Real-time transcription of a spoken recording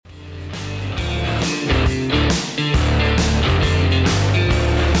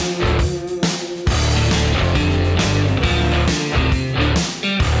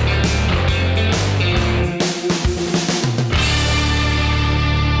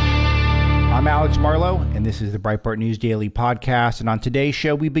Alex Marlowe, and this is the Breitbart News Daily podcast. And on today's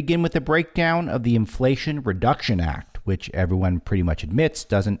show, we begin with a breakdown of the Inflation Reduction Act, which everyone pretty much admits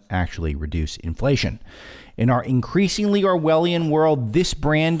doesn't actually reduce inflation. In our increasingly Orwellian world, this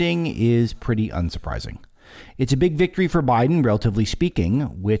branding is pretty unsurprising. It's a big victory for Biden, relatively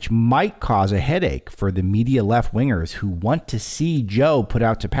speaking, which might cause a headache for the media left-wingers who want to see Joe put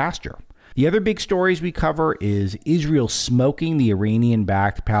out to pasture. The other big stories we cover is Israel smoking the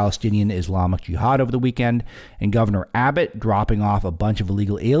Iranian-backed Palestinian Islamic Jihad over the weekend, and Governor Abbott dropping off a bunch of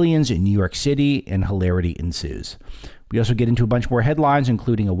illegal aliens in New York City, and hilarity ensues. We also get into a bunch more headlines,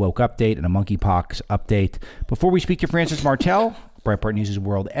 including a woke update and a monkeypox update. Before we speak to Francis Martel, Breitbart News'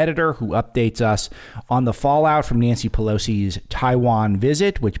 world editor, who updates us on the fallout from Nancy Pelosi's Taiwan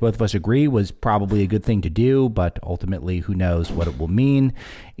visit, which both of us agree was probably a good thing to do, but ultimately who knows what it will mean.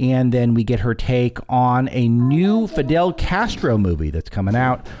 And then we get her take on a new Fidel Castro movie that's coming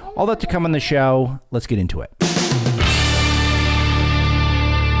out. All that to come on the show. Let's get into it.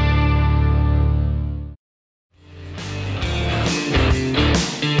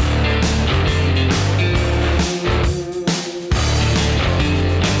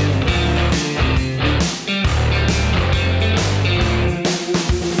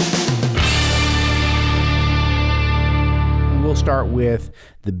 Start with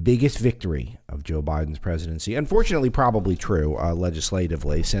the biggest victory of Joe Biden's presidency. Unfortunately, probably true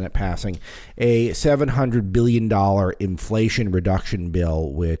legislatively. Senate passing a $700 billion inflation reduction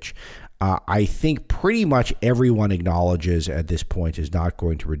bill, which I think pretty much everyone acknowledges at this point is not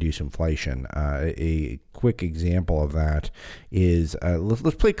going to reduce inflation. A quick example of that is,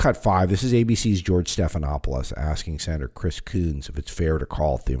 let's play cut 5. This is ABC's George Stephanopoulos asking Senator Chris Coons if it's fair to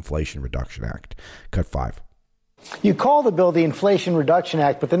call it the Inflation Reduction Act. Cut 5. You call the bill the Inflation Reduction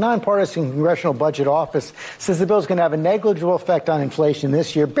Act, but the nonpartisan Congressional Budget Office says the bill is going to have a negligible effect on inflation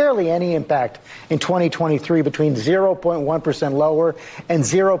this year, barely any impact in 2023, between 0.1% lower and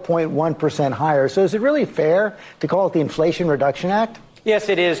 0.1% higher. So is it really fair to call it the Inflation Reduction Act? Yes,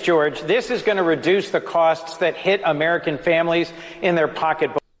 it is, George. This is going to reduce the costs that hit American families in their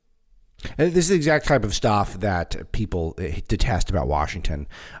pocketbook. This is the exact type of stuff that people detest about Washington.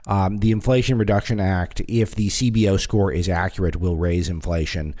 The Inflation Reduction Act, if the CBO score is accurate, will raise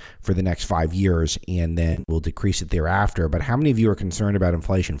inflation for the next 5 years and then will decrease it thereafter. But how many of you are concerned about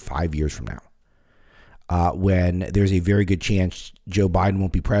inflation 5 years from now, when there's a very good chance Joe Biden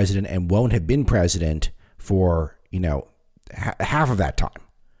won't be president and won't have been president for, half of that time?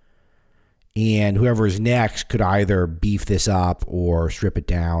 And whoever is next could either beef this up or strip it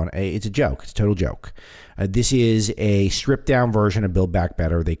down. It's a joke. It's a total joke. This is a stripped down version of Build Back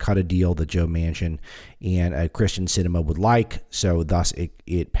Better. They cut a deal that Joe Manchin and Christian Sinema would like. So thus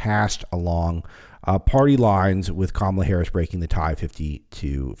it passed along party lines, with Kamala Harris breaking the tie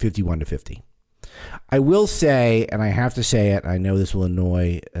 51 to 50. I will say, and I have to say it, I know this will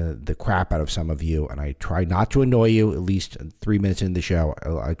annoy the crap out of some of you, and I try not to annoy you, at least 3 minutes into the show.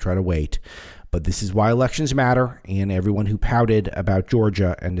 I try to wait. But this is why elections matter, and everyone who pouted about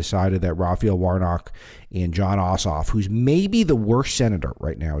Georgia and decided that Raphael Warnock and John Ossoff, who's maybe the worst senator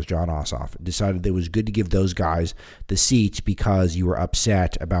right now is John Ossoff, decided that it was good to give those guys the seats because you were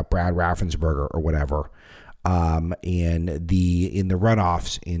upset about Brad Raffensperger or whatever. In the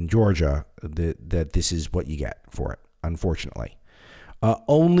runoffs in Georgia, that this is what you get for it, unfortunately.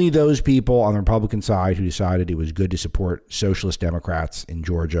 Only those people on the Republican side who decided it was good to support socialist Democrats in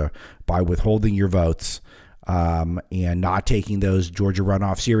Georgia by withholding your votes and not taking those Georgia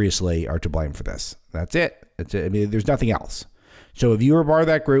runoffs seriously are to blame for this. That's it. I mean, there's nothing else. So if you were part of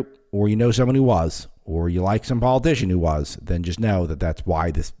that group, or you know someone who was, or you like some politician who was, then just know that that's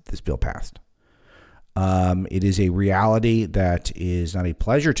why this bill passed. It is a reality that is not a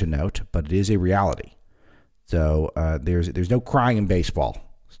pleasure to note, but it is a reality. So there's no crying in baseball,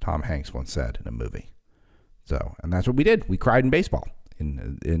 as Tom Hanks once said in a movie. So, and that's what we did. We cried in baseball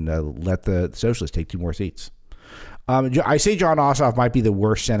and let the socialists take 2 more seats. I say John Ossoff might be the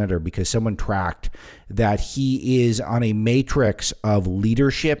worst senator because someone tracked that he is on a matrix of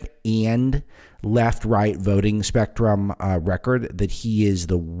leadership and left-right voting spectrum record, that he is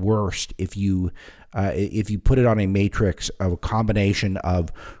the worst if you put it on a matrix of a combination of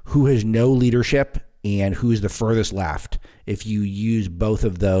who has no leadership and who's the furthest left. If you use both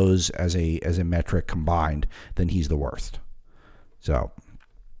of those as a metric combined, then he's the worst. So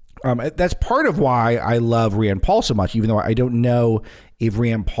that's part of why I love Rand Paul so much, even though I don't know if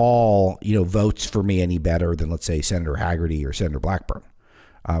Rand Paul, votes for me any better than, let's say, Senator Haggerty or Senator Blackburn,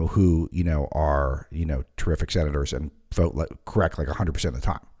 who, are, terrific senators and vote correct like 100% of the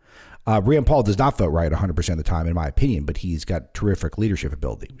time. Rand Paul does not vote right 100% of the time, in my opinion, but he's got terrific leadership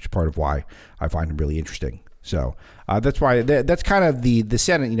ability, which is part of why I find him really interesting. So that's why that's kind of the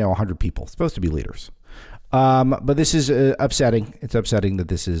Senate, 100 people, it's supposed to be leaders. But this is upsetting. It's upsetting that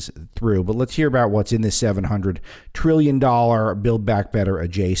this is through. But let's hear about what's in this $700 trillion Build Back Better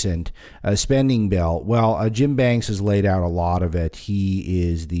adjacent spending bill. Well, Jim Banks has laid out a lot of it. He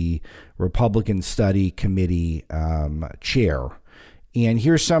is the Republican Study Committee chair. And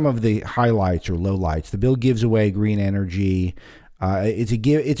here's some of the highlights or lowlights. The bill gives away green energy. It's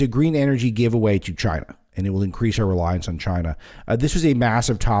a green energy giveaway to China, and it will increase our reliance on China. This was a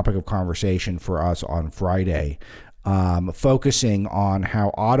massive topic of conversation for us on Friday, focusing on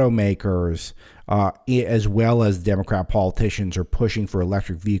how automakers, as well as Democrat politicians, are pushing for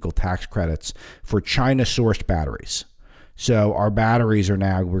electric vehicle tax credits for China-sourced batteries. So our batteries are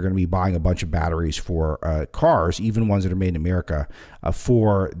now, we're going to be buying a bunch of batteries for cars, even ones that are made in America,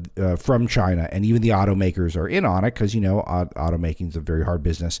 from China. And even the automakers are in on it because, automaking is a very hard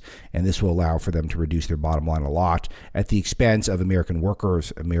business. And this will allow for them to reduce their bottom line a lot at the expense of American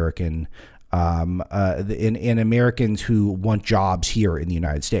workers, and Americans who want jobs here in the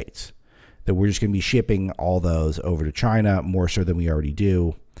United States. That we're just going to be shipping all those over to China more so than we already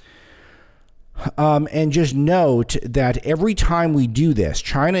do. And just note that every time we do this,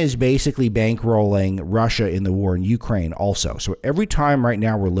 China is basically bankrolling Russia in the war in Ukraine also. So every time right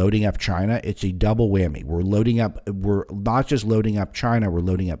now we're loading up China, it's a double whammy. We're not just loading up China, we're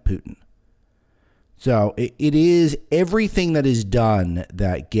loading up Putin. So it is everything that is done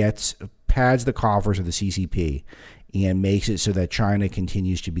that pads the coffers of the CCP and makes it so that China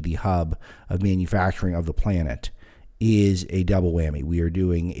continues to be the hub of manufacturing of the planet is a double whammy.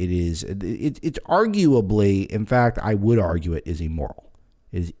 It's arguably, in fact, I would argue it is immoral.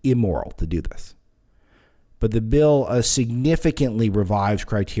 It is immoral to do this. But the bill significantly revives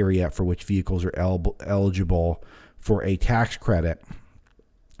criteria for which vehicles are eligible for a tax credit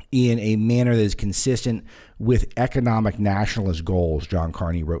in a manner that is consistent with economic nationalist goals, John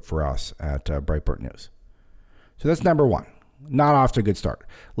Carney wrote for us at Breitbart News. So that's number one. Not off to a good start.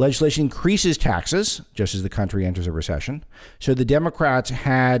 Legislation increases taxes just as the country enters a recession. So the Democrats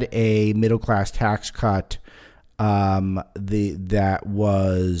had a middle-class tax cut that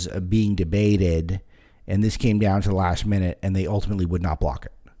was being debated, and this came down to the last minute, and they ultimately would not block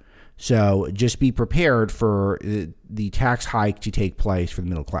it. So just be prepared for the tax hike to take place for the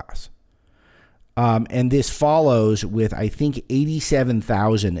middle class. And this follows with, I think,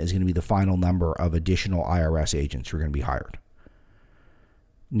 87,000 is going to be the final number of additional IRS agents who are going to be hired.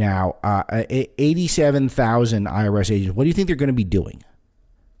 Now, 87,000 IRS agents, what do you think they're going to be doing?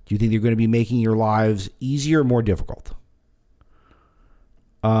 Do you think they're going to be making your lives easier or more difficult?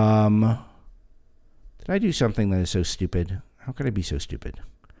 Did I do something that is so stupid? How could I be so stupid?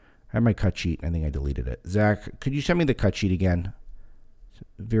 I have my cut sheet. I think I deleted it. Zach, could you send me the cut sheet again? It's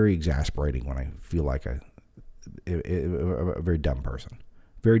very exasperating when I feel like a very dumb person.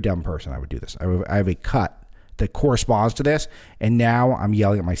 Very dumb person, I would do this. I have a cut that corresponds to this, and now I'm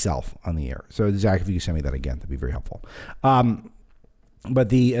yelling at myself on the air. So, Zach, if you could send me that again, that'd be very helpful. But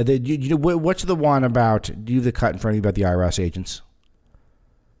what's the one about? Do you have the cut in front of you about the IRS agents?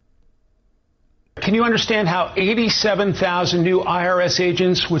 Can you understand how 87,000 new IRS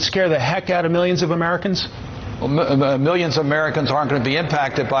agents would scare the heck out of millions of Americans? Well, millions of Americans aren't going to be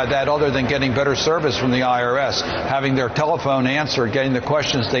impacted by that other than getting better service from the IRS, having their telephone answered, getting the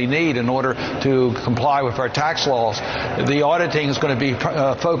questions they need in order to comply with our tax laws. The auditing is going to be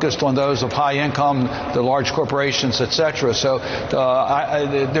focused on those of high income, the large corporations, etc. So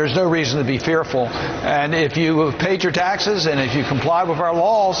there's no reason to be fearful. And if you paid your taxes and if you comply with our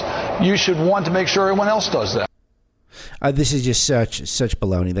laws, you should want to make sure everyone else does that. This is just such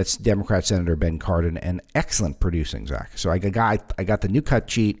baloney. That's Democrat Senator Ben Cardin, and excellent producing, Zach. So I got the new cut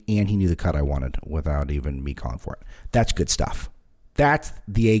sheet, and he knew the cut I wanted without even me calling for it. That's good stuff. That's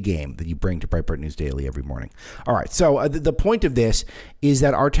the A game that you bring to Breitbart News Daily every morning. All right, so the point of this is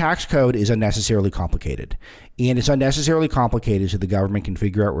that our tax code is unnecessarily complicated, and it's unnecessarily complicated so the government can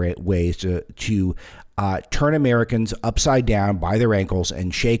figure out ways to turn Americans upside down by their ankles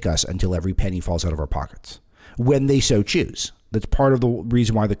and shake us until every penny falls out of our pockets when they so choose. That's part of the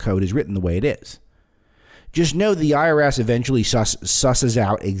reason why the code is written the way it is. Just know the IRS eventually susses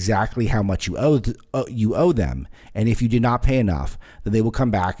out exactly how much you owe them, and if you did not pay enough, then they will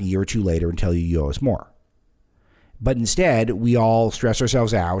come back a year or two later and tell you owe us more. But instead, we all stress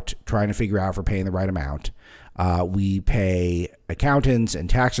ourselves out trying to figure out if we're paying the right amount. We pay accountants and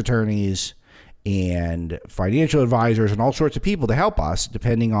tax attorneys and financial advisors and all sorts of people to help us,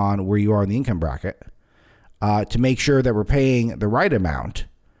 depending on where you are in the income bracket, to make sure that we're paying the right amount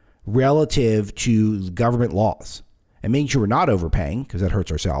relative to government laws and making sure we're not overpaying because that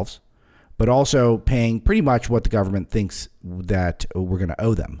hurts ourselves, but also paying pretty much what the government thinks that we're going to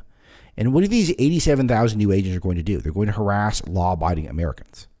owe them. And what are these 87,000 new agents are going to do? They're going to harass law-abiding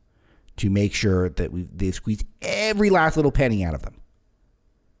Americans to make sure that they've squeezed every last little penny out of them.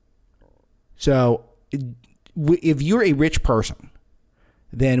 So if you're a rich person,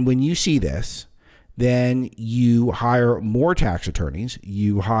 then when you see this, then you hire more tax attorneys,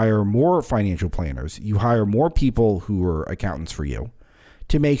 you hire more financial planners, you hire more people who are accountants for you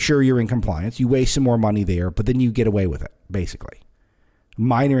to make sure you're in compliance. You waste some more money there, but then you get away with it, basically.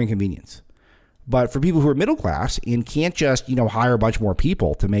 Minor inconvenience. But for people who are middle class and can't just, hire a bunch more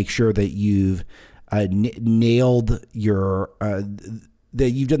people to make sure that you've nailed your,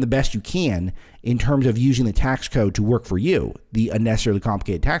 that you've done the best you can in terms of using the tax code to work for you, the unnecessarily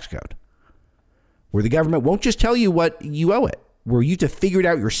complicated tax code, where the government won't just tell you what you owe it, where you have to figure it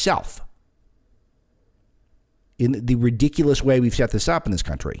out yourself. In the ridiculous way we've set this up in this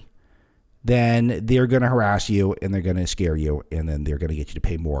country, then they're going to harass you and they're going to scare you and then they're going to get you to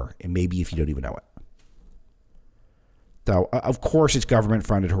pay more, and maybe if you don't even know it. So, of course, it's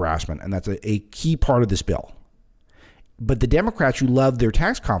government-funded harassment, and that's a key part of this bill. But the Democrats who love their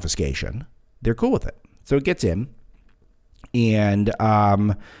tax confiscation, they're cool with it. So it gets in, and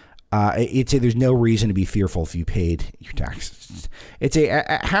there's no reason to be fearful if you paid your taxes.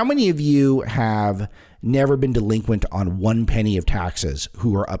 How many of you have never been delinquent on 1 penny of taxes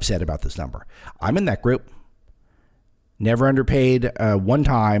who are upset about this number? I'm in that group. Never underpaid one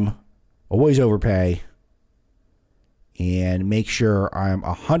time, always overpay, and make sure I'm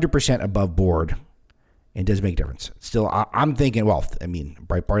 100% above board. It doesn't make a difference. Still, I'm thinking,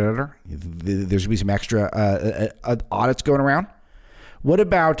 Breitbart editor, there's going to be some extra audits going around. What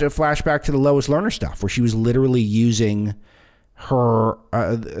about a flashback to the Lois Lerner stuff, where she was literally using her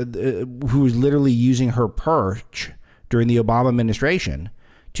perch during the Obama administration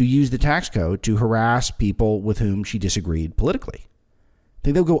to use the tax code to harass people with whom she disagreed politically? I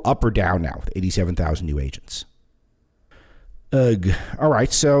think they'll go up or down now with 87,000 new agents. Ugh. All right,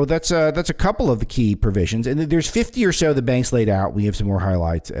 so that's a couple of the key provisions, and there's 50 or so the banks laid out. We have some more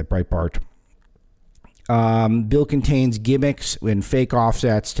highlights at Breitbart. Bill contains gimmicks and fake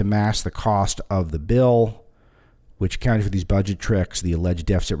offsets to mask the cost of the bill, which accounted for these budget tricks. The alleged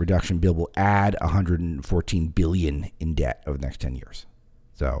deficit reduction bill will add $114 billion in debt over the next 10 years.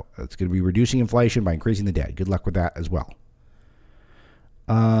 So it's going to be reducing inflation by increasing the debt. Good luck with that as well.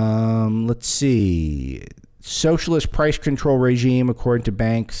 Let's see. Socialist price control regime, according to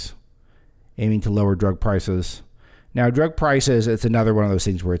banks, aiming to lower drug prices. Now, drug prices, it's another one of those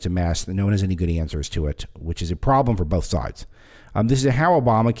things where it's a mess. No one has any good answers to it, which is a problem for both sides. This is how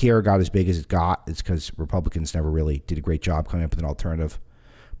Obamacare got as big as it got. It's because Republicans never really did a great job coming up with an alternative.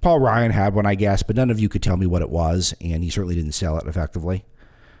 Paul Ryan had one, I guess, but none of you could tell me what it was, and he certainly didn't sell it effectively.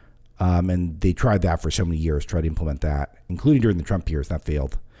 And they tried that for so many years, tried to implement that, including during the Trump years. That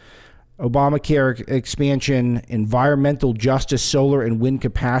failed. Obamacare expansion, environmental justice, solar and wind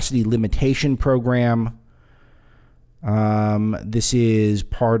capacity limitation program. This is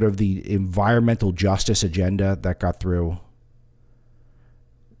part of the environmental justice agenda that got through.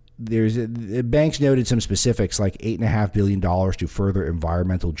 Banks noted some specifics like $8.5 billion to further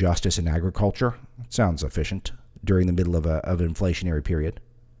environmental justice in agriculture. That sounds efficient during the middle of an inflationary period.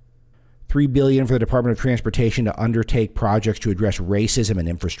 $3 billion for the Department of Transportation to undertake projects to address racism and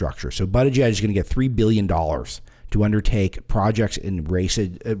infrastructure. So Buttigieg is going to get $3 billion to undertake projects in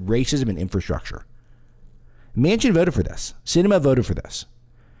racism and infrastructure. Manchin voted for this. Sinema voted for this.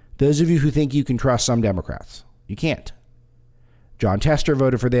 Those of you who think you can trust some Democrats, you can't. John Tester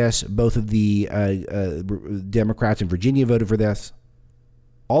voted for this. Both of the Democrats in Virginia voted for this.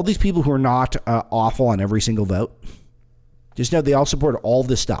 All these people who are not awful on every single vote, just know they all support all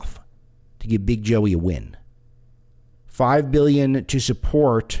this stuff to give Big Joey a win. $5 billion to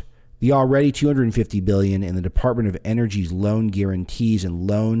support the already $250 billion in the Department of Energy's loan guarantees and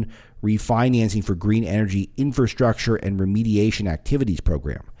loan refinancing for green energy infrastructure and remediation activities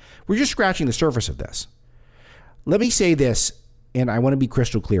program. We're just scratching the surface of this. Let me say this, and I want to be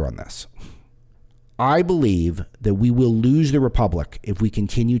crystal clear on this. I believe that we will lose the republic if we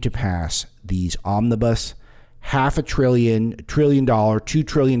continue to pass these omnibus $500 billion, $2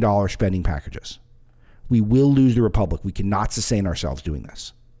 trillion spending packages. We will lose the republic. We cannot sustain ourselves doing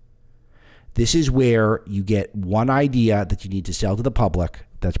this. This is where you get one idea that you need to sell to the public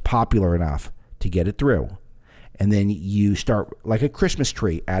that's popular enough to get it through. And then you start, like a Christmas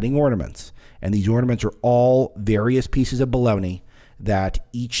tree, adding ornaments. And these ornaments are all various pieces of baloney that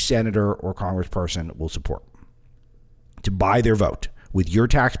each senator or congressperson will support to buy their vote, with your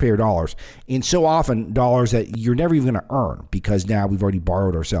taxpayer dollars, and so often dollars that you're never even going to earn because now we've already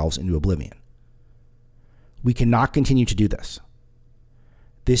borrowed ourselves into oblivion. We cannot continue to do this.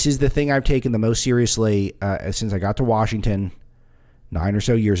 This is the thing I've taken the most seriously since I got to Washington 9 or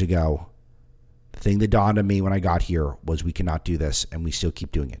so years ago. The thing that dawned on me when I got here was we cannot do this, and we still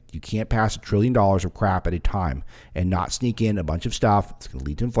keep doing it. You can't pass $1 trillion of crap at a time and not sneak in a bunch of stuff that's going to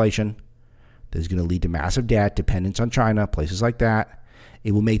lead to inflation. That's going to lead to massive debt, dependence on China, places like that.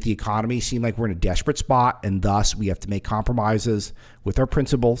 It will make the economy seem like we're in a desperate spot, and thus we have to make compromises with our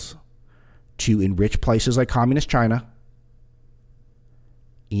principles to enrich places like communist China.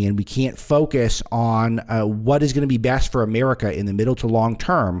 And we can't focus on what is going to be best for America in the middle to long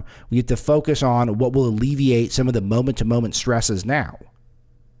term. We have to focus on what will alleviate some of the moment-to-moment stresses now.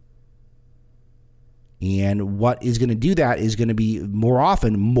 And what is going to do that is going to be more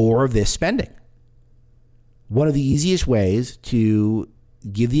often more of this spending. One of the easiest ways to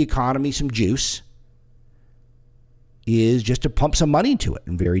give the economy some juice is just to pump some money into it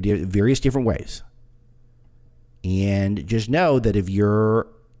in various different ways. And just know that if you're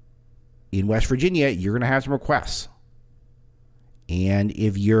in West Virginia, you're going to have some requests. And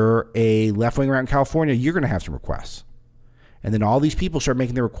if you're a left-wing around California, you're going to have some requests. And then all these people start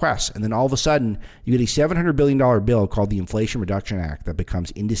making their requests. And then all of a sudden, you get a $700 billion bill called the Inflation Reduction Act that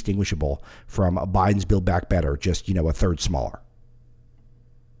becomes indistinguishable from Biden's Build Back Better, just, a third smaller.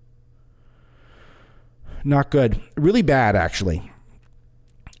 Not good. Really bad, actually.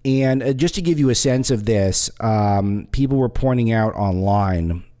 And just to give you a sense of this, people were pointing out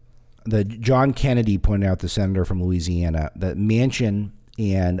online that John Kennedy pointed out, the senator from Louisiana, that Manchin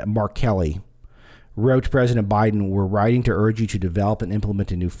and Mark Kelly wrote to President Biden, "We're writing to urge you to develop and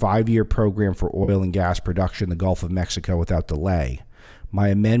implement a new 5-year program for oil and gas production in the Gulf of Mexico without delay. My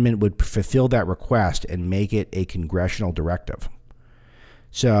amendment would fulfill that request and make it a congressional directive."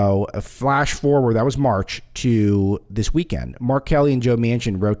 So a flash forward, that was March, to this weekend. Mark Kelly and Joe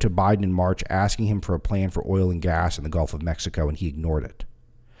Manchin wrote to Biden in March asking him for a plan for oil and gas in the Gulf of Mexico, and he ignored it.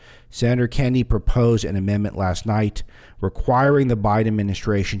 Senator Kennedy proposed an amendment last night requiring the Biden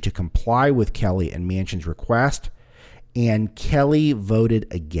administration to comply with Kelly and Manchin's request, and Kelly voted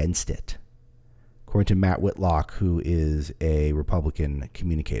against it, according to Matt Whitlock, who is a Republican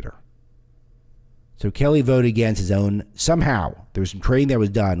communicator. So Kelly voted against his own, somehow, there was some trading that was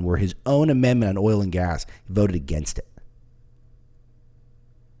done where his own amendment on oil and gas, he voted against it.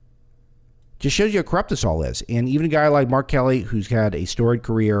 Just shows you how corrupt this all is. And even a guy like Mark Kelly, who's had a storied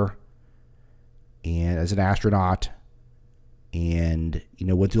career and as an astronaut and,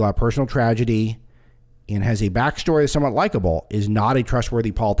 went through a lot of personal tragedy and has a backstory that's somewhat likable, is not a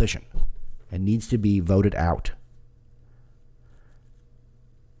trustworthy politician and needs to be voted out.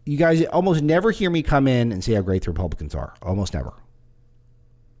 You guys almost never hear me come in and say how great the Republicans are. Almost never.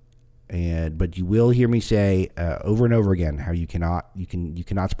 But you will hear me say over and over again how you cannot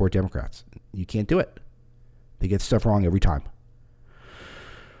support Democrats. You can't do it. They get stuff wrong every time.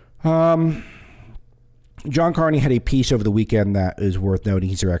 John Carney had a piece over the weekend that is worth noting.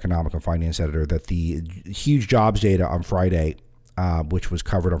 He's their economic and finance editor. That the huge jobs data on Friday, which was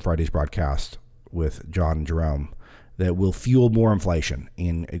covered on Friday's broadcast with John and Jerome, that will fuel more inflation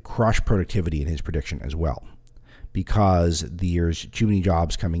and crush productivity in his prediction as well, because there's too many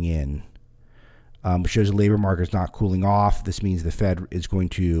jobs coming in. Shows the labor market is not cooling off. This means the Fed is going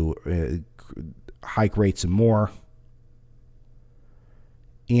to hike rates some more.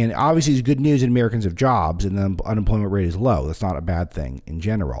 And obviously it's good news that Americans have jobs and the unemployment rate is low. That's not a bad thing in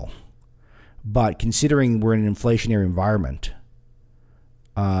general. But considering we're in an inflationary environment,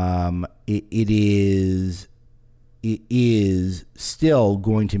 it is still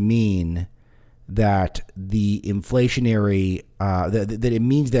going to mean that the inflationary, that it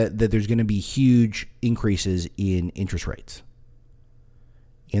means that there's going to be huge increases in interest rates.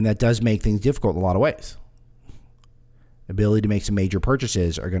 And that does make things difficult in a lot of ways. Ability to make some major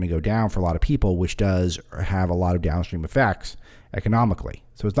purchases are going to go down for a lot of people, which does have a lot of downstream effects economically.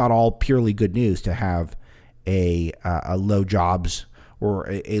 So it's not all purely good news to have a low jobs or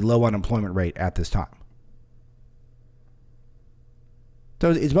a low unemployment rate at this time.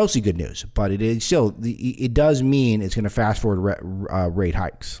 So it's mostly good news, but it is still, it does mean it's going to fast forward rate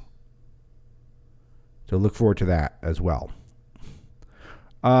hikes. So look forward to that as well.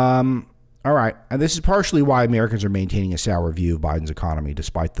 All right, and this is partially why Americans are maintaining a sour view of Biden's economy,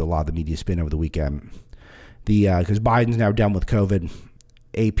 despite a lot of the media spin over the weekend. Because Biden's now done with COVID,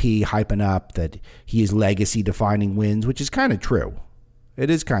 AP hyping up that he is legacy-defining wins, which is kind of true.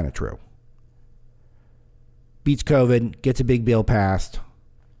 It is kind of true. Beats COVID, gets a big bill passed,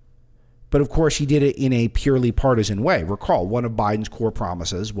 But of course, he did it in a purely partisan way. Recall, one of Biden's core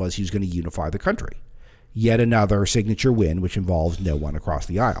promises was he was going to unify the country. Yet another signature win, which involves no one across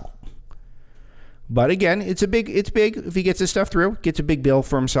the aisle. But again, it's big if he gets this stuff through, gets a big bill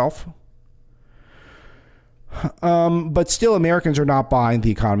for himself. But still, Americans are not buying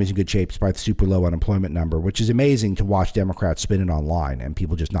the economy's in good shape despite the super low unemployment number, which is amazing to watch Democrats spin it online and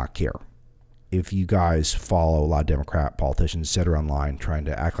people just not care. If you guys follow a lot of Democrat politicians, et cetera, online, trying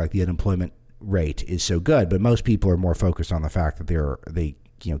to act like the unemployment rate is so good, but most people are more focused on the fact that they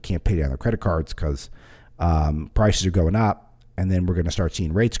can't pay down their credit cards because prices are going up, and then we're going to start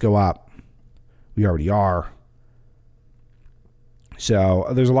seeing rates go up. We already are. So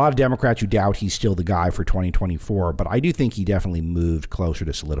there's a lot of Democrats who doubt he's still the guy for 2024, but I do think he definitely moved closer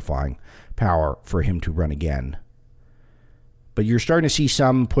to solidifying power for him to run again. But you're starting to see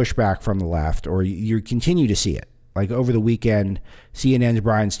some pushback from the left, or you continue to see it. Like over the weekend, CNN's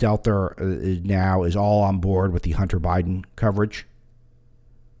Brian Stelter now is all on board with the Hunter Biden coverage.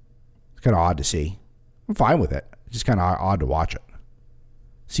 It's kind of odd to see. I'm fine with it. It's just kind of odd to watch it.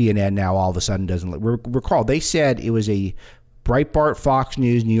 CNN now all of a sudden doesn't recall. They said it was a Breitbart, Fox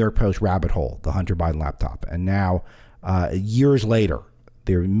News, New York Post rabbit hole, the Hunter Biden laptop. And now, years later,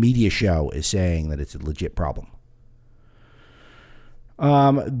 their media show is saying that it's a legit problem.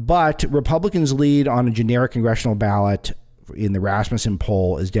 But Republicans' lead on a generic congressional ballot in the Rasmussen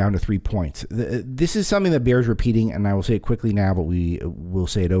poll is down to 3 points. This is something that bears repeating, and I will say it quickly now, but we will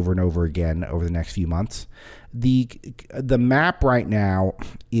say it over and over again over the next few months. The map right now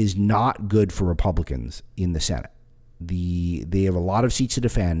is not good for Republicans in the Senate. They have a lot of seats to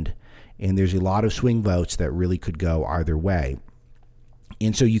defend, and there's a lot of swing votes that really could go either way.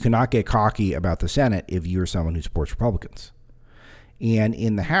 And so you cannot get cocky about the Senate if you're someone who supports Republicans. And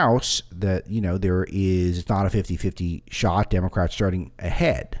in the House, it's not a 50-50 shot, Democrats starting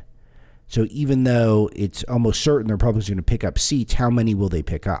ahead. So even though it's almost certain the Republicans are going to pick up seats, how many will they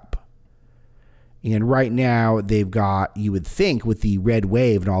pick up? And right now, they've got, you would think, with the red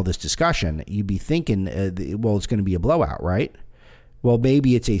wave and all this discussion, you'd be thinking, well, it's going to be a blowout, right? Well,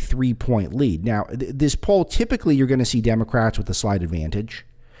 maybe it's a 3-point lead. Now, this poll, typically you're going to see Democrats with a slight advantage,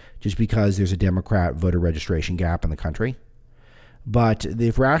 just because there's a Democrat voter registration gap in the country. But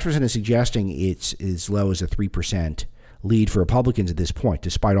if Rasmussen is suggesting it's as low as a 3% lead for Republicans at this point,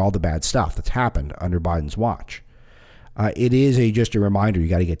 despite all the bad stuff that's happened under Biden's watch, it is just a reminder you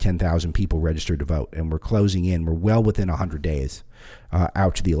got to get 10,000 people registered to vote, and we're closing in. We're well within 100 days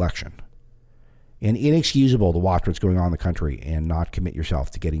out to the election. And inexcusable to watch what's going on in the country and not commit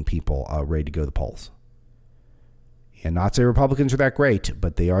yourself to getting people ready to go to the polls. And not say Republicans are that great,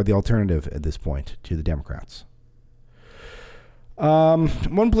 but they are the alternative at this point to the Democrats.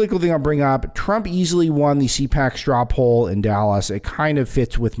 One political thing I'll bring up, Trump easily won the CPAC straw poll in Dallas. It kind of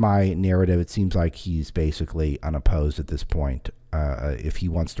fits with my narrative. It seems like he's basically unopposed at this point if he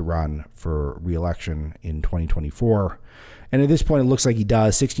wants to run for re-election in 2024. And at this point, it looks like he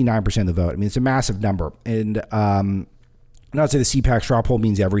does, 69% of the vote. I mean, it's a massive number. And not to say the CPAC straw poll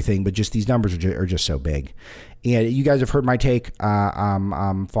means everything, but just these numbers are just so big. And you guys have heard my take.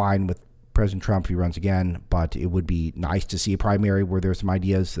 I'm fine with President Trump if he runs again, but it would be nice to see a primary where there's some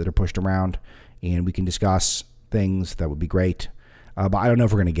ideas that are pushed around and we can discuss things. That would be great. But I don't know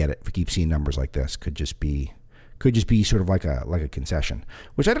if we're going to get it if we keep seeing numbers like this. Could just be sort of like a concession,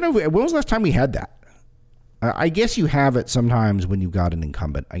 which I don't know. When was the last time we had that? I guess you have it sometimes when you've got an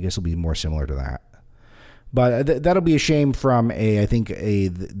incumbent. I guess it'll be more similar to that. But that'll be a shame from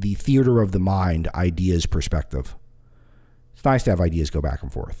the theater of the mind ideas perspective. It's nice to have ideas go back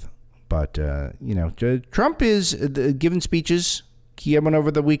and forth. But, Trump is giving speeches. He had one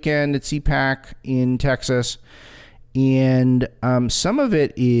over the weekend at CPAC in Texas. And some of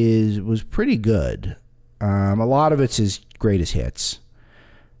it was pretty good. A lot of it's his greatest hits.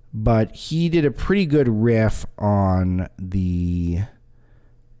 But he did a pretty good riff on the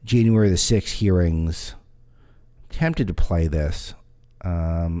January the 6th hearings. Tempted to play this,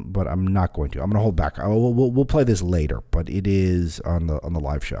 but I'm not going to. I'm going to hold back. We'll play this later, but it is on the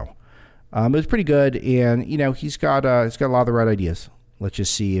live show. It was pretty good, and he's got a lot of the right ideas. Let's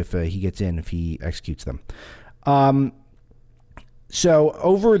just see if he gets in, if he executes them. So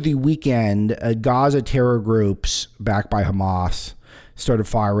over the weekend, Gaza terror groups backed by Hamas started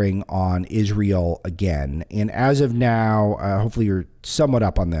firing on Israel again. And as of now, hopefully you're somewhat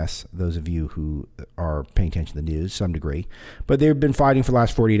up on this, those of you who are paying attention to the news, some degree. But they've been fighting for the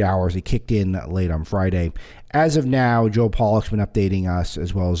last 48 hours. It kicked in late on Friday. As of now, Joe Pollack's been updating us,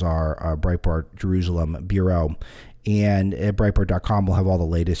 as well as our Breitbart Jerusalem Bureau. And at Breitbart.com, we'll have all the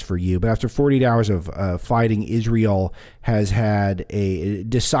latest for you. But after 48 hours of fighting, Israel has had a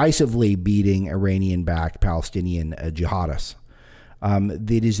decisively beating Iranian-backed Palestinian jihadists.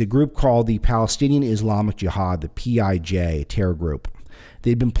 It is a group called the Palestinian Islamic Jihad, the PIJ, terror group.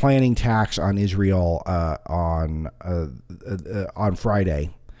 They'd been planning attacks on Israel on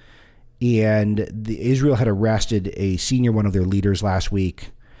Friday. And Israel had arrested a senior one of their leaders last week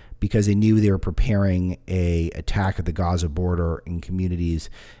because they knew they were preparing a attack at the Gaza border in communities,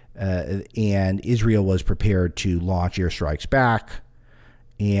 and Israel was prepared to launch airstrikes back.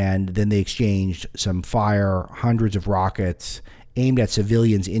 And then they exchanged some fire, hundreds of rockets aimed at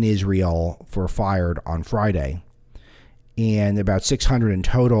civilians in Israel were fired on Friday. And about 600 in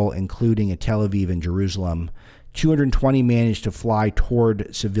total, including at Tel Aviv and Jerusalem. 220 managed to fly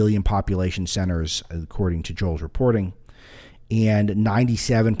toward civilian population centers, according to Joel's reporting. And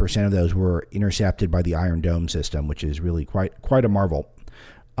 97% of those were intercepted by the Iron Dome system, which is really quite a marvel.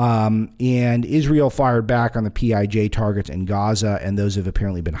 And Israel fired back on the PIJ targets in Gaza, and those have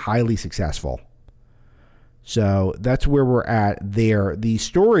apparently been highly successful. So that's where we're at there. The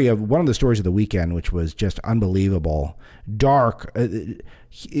story of one of the stories of the weekend, which was just unbelievable, dark,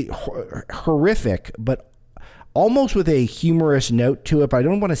 horrific, but almost with a humorous note to it, but I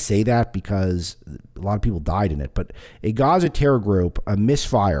don't want to say that because a lot of people died in it. But a Gaza terror group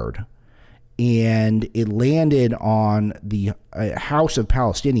misfired, and it landed on the house of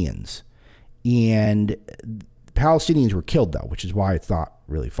Palestinians. And Palestinians were killed, though, which is why it's not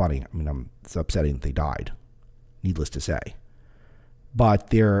really funny. I mean, it's upsetting that they died, needless to say.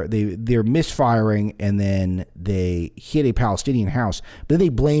 But they're misfiring, and then they hit a Palestinian house, but then they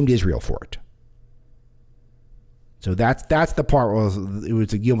blamed Israel for it. So that's the part where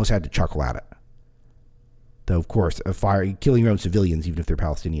you almost had to chuckle at it. Though, of course, killing your own civilians, even if they're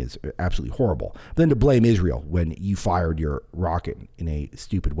Palestinians, is absolutely horrible. But then to blame Israel when you fired your rocket in a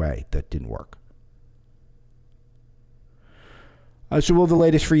stupid way that didn't work. So we'll have the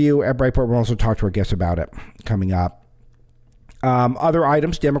latest for you at Breitbart. We'll also talk to our guests about it coming up. Other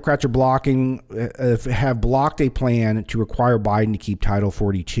items, Democrats are have blocked a plan to require Biden to keep Title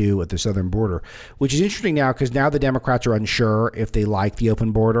 42 at the southern border, which is interesting now because now the Democrats are unsure if they like the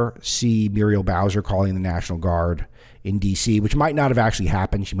open border. See Muriel Bowser calling the National Guard in D.C., which might not have actually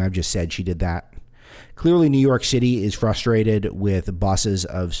happened. She might have just said she did that. Clearly, New York City is frustrated with buses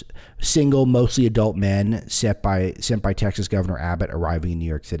of single, mostly adult men sent by Texas Governor Abbott arriving in New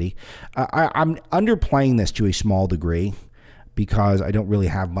York City. I'm underplaying this to a small degree, because I don't really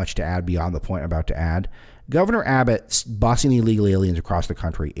have much to add beyond the point I'm about to add. Governor Abbott busing the illegal aliens across the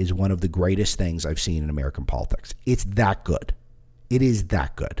country is one of the greatest things I've seen in American politics. It's that good. It is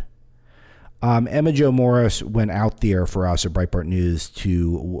that good. Emma Jo Morris went out there for us at Breitbart News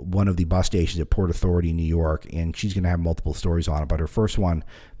to one of the bus stations at Port Authority in New York, and she's going to have multiple stories on it. But her first one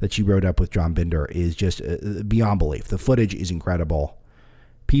that she wrote up with John Binder is just beyond belief. The footage is incredible.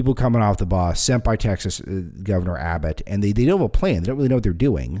 People coming off the bus, sent by Texas Governor Abbott, and they don't have a plan. They don't really know what they're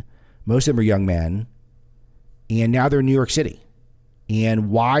doing. Most of them are young men, and now they're in New York City. And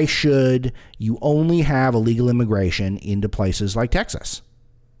why should you only have illegal immigration into places like Texas?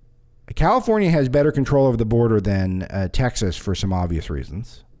 California has better control over the border than Texas for some obvious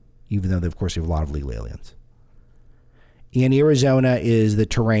reasons, even though, of course, they have a lot of legal aliens. In Arizona, the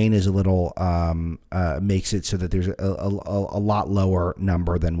terrain is a little makes it so that there's a lot lower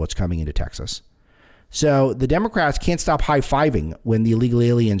number than what's coming into Texas. So the Democrats can't stop high-fiving when the illegal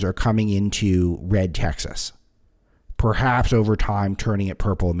aliens are coming into red Texas, perhaps over time turning it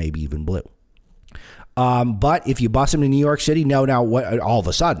purple and maybe even blue. But if you bus them to New York City, what? All of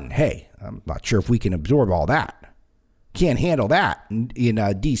a sudden, hey, I'm not sure if we can absorb all that. Can't handle that.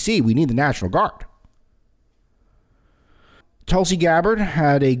 In D.C., we need the National Guard. Tulsi Gabbard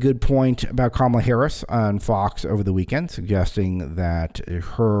had a good point about Kamala Harris on Fox over the weekend, suggesting that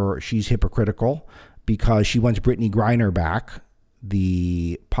she's hypocritical because she wants Brittany Griner back,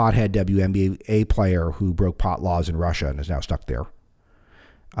 the pothead WNBA player who broke pot laws in Russia and is now stuck there.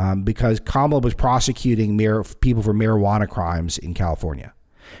 Because Kamala was prosecuting people for marijuana crimes in California.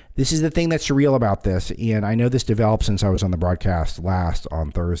 This is the thing that's surreal about this, and I know this developed since I was on the broadcast last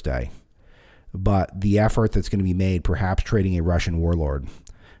on Thursday. But the effort that's going to be made, perhaps trading a Russian warlord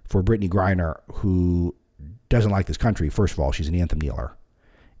for Brittany Griner, who doesn't like this country. First of all, she's an anthem kneeler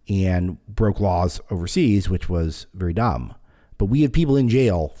and broke laws overseas, which was very dumb. But we have people in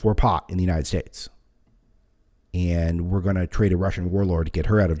jail for pot in the United States. And we're going to trade a Russian warlord to get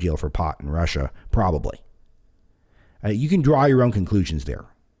her out of jail for pot in Russia, probably. You can draw your own conclusions there.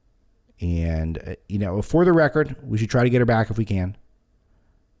 And, for the record, we should try to get her back if we can.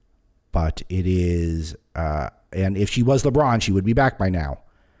 But it is And if she was LeBron, she would be back by now.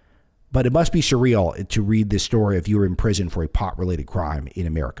 But it must be surreal to read this story if you were in prison for a pot-related crime in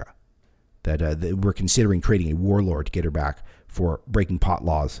America. That we're considering trading a warlord to get her back for breaking pot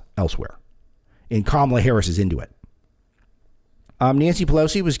laws elsewhere. And Kamala Harris is into it. Nancy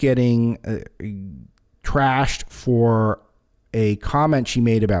Pelosi was getting trashed for a comment she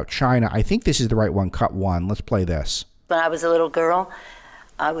made about China. I think this is the right one, cut one. Let's play this. When I was a little girl,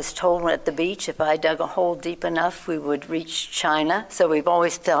 I was told at the beach if I dug a hole deep enough, we would reach China. So we've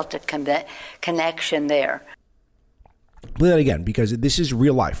always felt a connection there. Play that again, because this is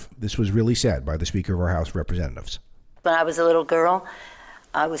real life. This was really said by the Speaker of our House of Representatives. When I was a little girl,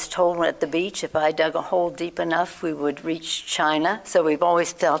 I was told at the beach if I dug a hole deep enough, we would reach China. So we've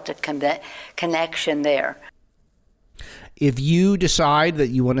always felt a connection there. If you decide that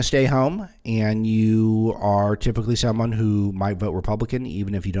you want to stay home and you are typically someone who might vote Republican,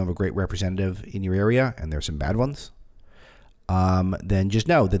 even if you don't have a great representative in your area, and there's some bad ones, then just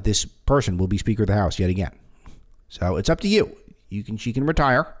know that this person will be Speaker of the House yet again. So it's up to you. She can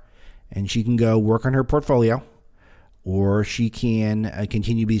retire and she can go work on her portfolio, or she can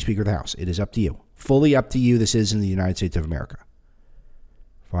continue to be Speaker of the House. It is up to you. Fully up to you. This is in the United States of America.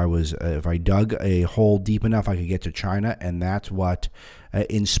 If I dug a hole deep enough, I could get to China, and that's what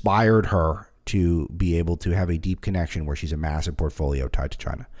inspired her to be able to have a deep connection where she's a massive portfolio tied to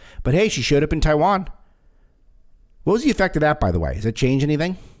China. But hey, she showed up in Taiwan. What was the effect of that, by the way? Does that change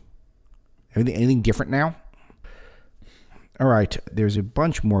anything? Anything different now? All right, there's a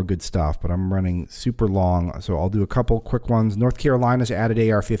bunch more good stuff, but I'm running super long, so I'll do a couple quick ones. North Carolina's added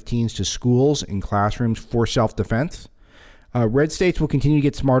AR-15s to schools and classrooms for self-defense. Red states will continue to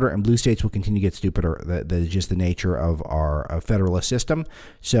get smarter and blue states will continue to get stupider. That is just the nature of our federalist system.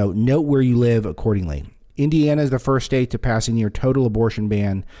 So note where you live accordingly. Indiana is the first state to pass a near total abortion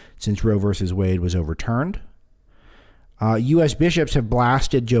ban since Roe versus Wade was overturned. U.S. bishops have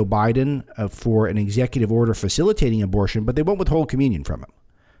blasted Joe Biden for an executive order facilitating abortion, but they won't withhold communion from him.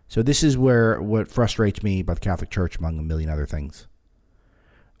 So this is what frustrates me about the Catholic Church, among a million other things.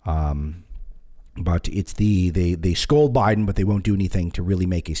 But it's they scold Biden, but they won't do anything to really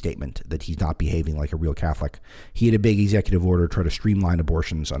make a statement that he's not behaving like a real Catholic. He had a big executive order to try to streamline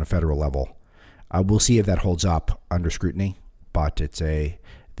abortions on a federal level. We'll see if that holds up under scrutiny. But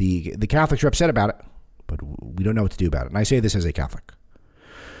the Catholics are upset about it, but we don't know what to do about it. And I say this as a Catholic.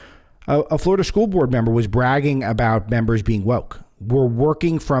 A Florida school board member was bragging about members being woke. We're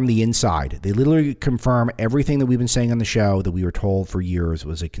working from the inside. They literally confirm everything that we've been saying on the show that we were told for years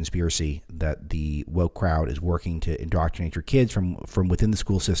was a conspiracy, that the woke crowd is working to indoctrinate your kids from within the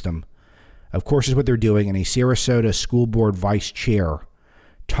school system. Of course, is what they're doing. And a Sarasota school board vice chair,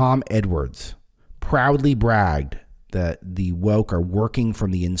 Tom Edwards, proudly bragged that the woke are working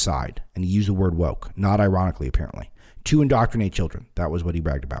from the inside. And he used the word woke, not ironically, apparently, to indoctrinate children. That was what he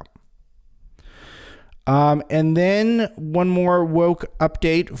bragged about. And then one more woke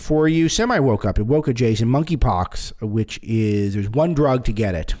update for you, semi-woke update, woke adjacent, monkeypox, which is, there's one drug to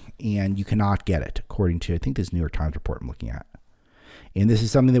get it, and you cannot get it, according to, I think this New York Times report I'm looking at. And this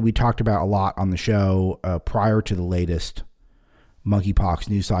is something that we talked about a lot on the show prior to the latest monkeypox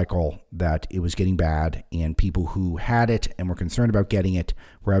news cycle, that it was getting bad, and people who had it and were concerned about getting it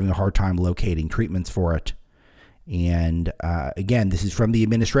were having a hard time locating treatments for it. And again, this is from the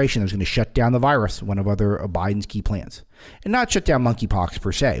administration that was going to shut down the virus, one of other Biden's key plans. And not shut down monkeypox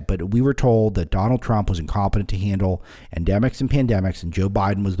per se, but we were told that Donald Trump was incompetent to handle endemics and pandemics, and Joe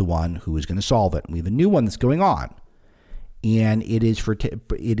Biden was the one who was going to solve it. And we have a new one that's going on. And it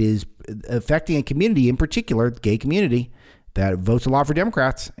is affecting a community, in particular, the gay community, that votes a lot for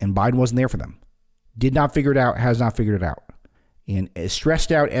Democrats, and Biden wasn't there for them. Did not figure it out, has not figured it out. And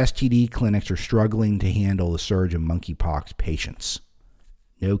stressed out STD clinics are struggling to handle the surge of monkeypox patients.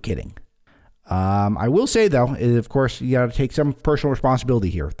 No kidding. I will say, though, of course, you got to take some personal responsibility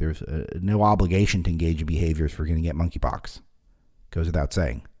here. There's no obligation to engage in behaviors if you're going to get monkeypox. Goes without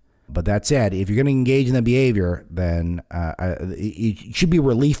saying. But that said, if you're going to engage in the behavior, then it should be a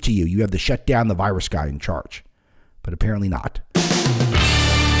relief to you. You have to shut down the virus guy in charge. But apparently not.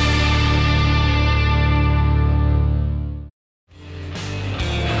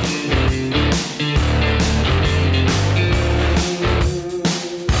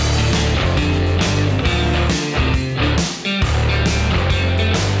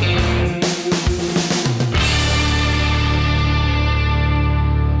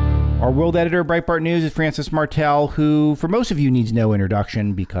 Our world editor, Breitbart News, is Frances Martel, who, for most of you, needs no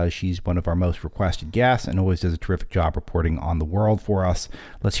introduction because she's one of our most requested guests and always does a terrific job reporting on the world for us.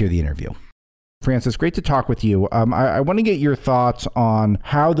 Let's hear the interview. Francis, great to talk with you. I want to get your thoughts on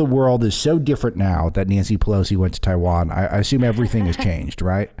how the world is so different now that Nancy Pelosi went to Taiwan. I assume everything has changed,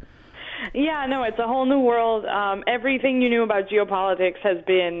 right? Yeah, no, it's a whole new world. Everything you knew about geopolitics has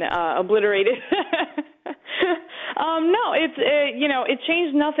been obliterated. No, it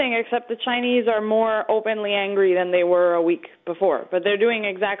changed nothing except the Chinese are more openly angry than they were a week before. But they're doing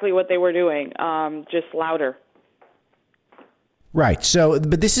exactly what they were doing, just louder. Right. So,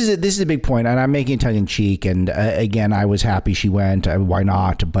 but this is a big point, and I'm making it tongue in cheek. And again, I was happy she went. Why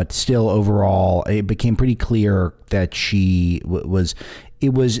not? But still, overall, it became pretty clear that she was.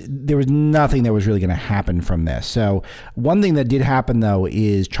 There was nothing that was really going to happen from this. So one thing that did happen, though,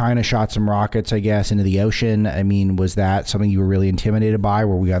 is China shot some rockets, I guess, into the ocean. I mean, was that something you were really intimidated by?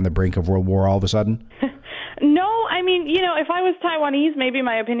 Were we on the brink of World War all of a sudden? No, I mean, if I was Taiwanese, maybe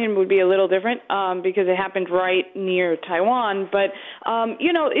my opinion would be a little different because it happened right near Taiwan. But,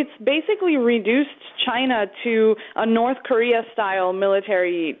 it's basically reduced China to a North Korea-style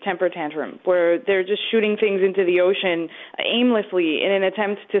military temper tantrum where they're just shooting things into the ocean aimlessly in an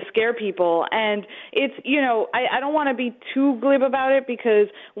attempt to scare people. And it's, I don't want to be too glib about it because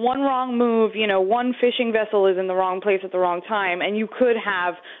one wrong move, one fishing vessel is in the wrong place at the wrong time, and you could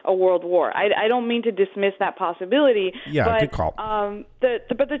have a world war. I don't mean to dismiss that possibility. Yeah, but, good call.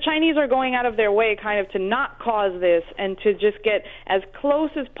 But the Chinese are going out of their way kind of to not cause this and to just get as close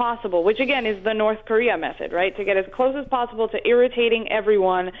as possible, which again is the North Korea method, right? To get as close as possible to irritating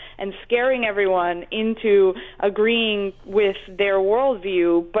everyone and scaring everyone into agreeing with their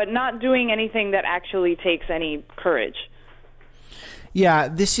worldview, but not doing anything that actually takes any courage. Yeah,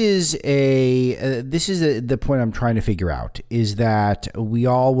 this is the point I'm trying to figure out, is that we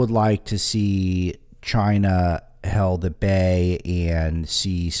all would like to see China held at bay and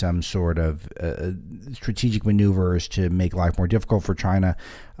see some sort of strategic maneuvers to make life more difficult for China.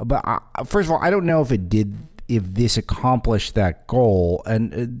 But first of all, I don't know if this accomplished that goal.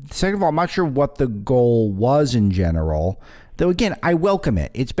 And second of all, I'm not sure what the goal was in general. Though again, I welcome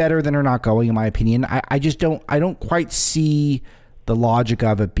it. It's better than her not going, in my opinion. I don't quite see the logic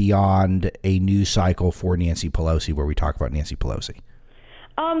of it beyond a news cycle for Nancy Pelosi, where we talk about Nancy Pelosi.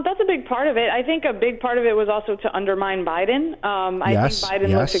 That's a big part of it. I think a big part of it was also to undermine Biden. I think Biden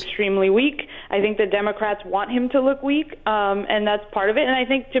looks extremely weak. I think the Democrats want him to look weak, and that's part of it. And I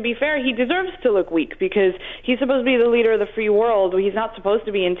think, to be fair, he deserves to look weak because he's supposed to be the leader of the free world. He's not supposed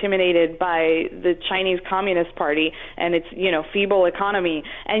to be intimidated by the Chinese Communist Party and its, feeble economy.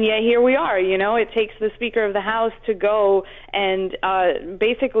 And yet here we are. It takes the Speaker of the House to go and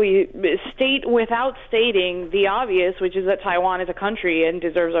basically state without stating the obvious, which is that Taiwan is a country and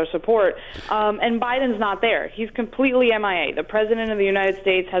deserves our support. And Biden's not there. He's completely MIA. The President of the United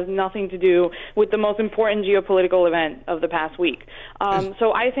States has nothing to do with the most important geopolitical event of the past week.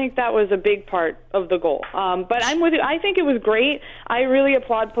 So I think that was a big part of the goal. But I'm with you. I think it was great. I really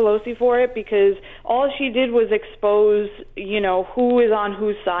applaud Pelosi for it because all she did was expose, who is on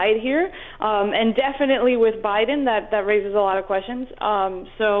whose side here. And definitely with Biden, that raises a lot of questions.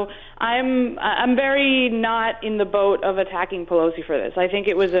 So I'm very not in the boat of attacking Pelosi for this. I think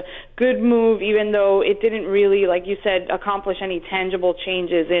it was a good move, even though it didn't really, like you said, accomplish any tangible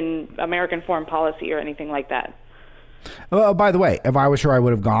changes in American foreign policy or anything like that. By the way, if I was her, I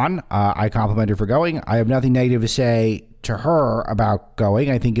would have gone. I compliment her for going. I have nothing negative to say to her about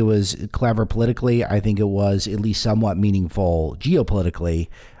going. I think it was clever politically. I think it was at least somewhat meaningful geopolitically.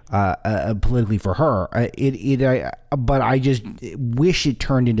 Politically for her, but I just wish it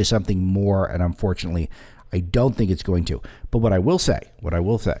turned into something more, and unfortunately, I don't think it's going to. But what I will say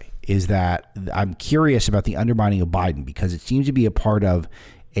is that I'm curious about the undermining of Biden because it seems to be a part of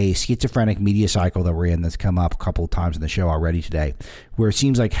a schizophrenic media cycle that we're in that's come up a couple of times in the show already today, where it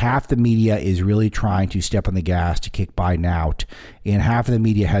seems like half the media is really trying to step on the gas to kick Biden out, and half of the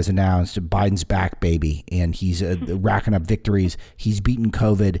media has announced Biden's back, baby, and he's racking up victories. He's beaten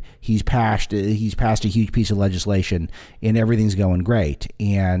COVID. He's passed a huge piece of legislation, and everything's going great.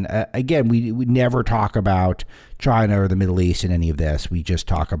 And again, we never talk about China or the Middle East in any of this. We just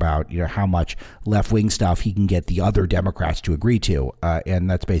talk about how much left-wing stuff he can get the other Democrats to agree to, and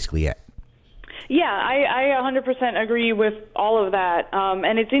that's basically it. Yeah, I 100% agree with all of that.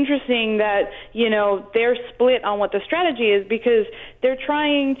 And it's interesting that, they're split on what the strategy is because they're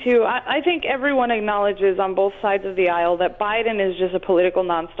trying to, I think everyone acknowledges on both sides of the aisle that Biden is just a political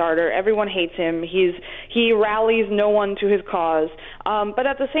non-starter. Everyone hates him. He rallies no one to his cause. But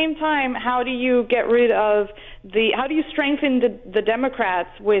at the same time, how do you get rid of how do you strengthen the Democrats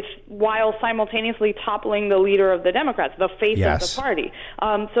while simultaneously toppling the leader of the Democrats, the face of the party?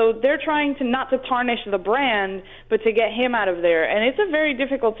 So they're trying to not to tarnish the brand, but to get him out of there. And it's a very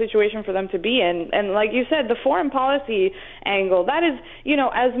difficult situation for them to be in. And like you said, the foreign policy angle, that is,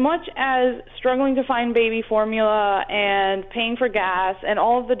 as much as struggling to find baby formula and paying for gas and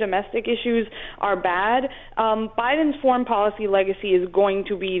all of the domestic issues are bad, Biden's foreign policy legacy is going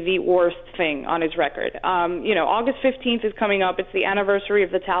to be the worst thing on his record. August 15th is coming up. It's the anniversary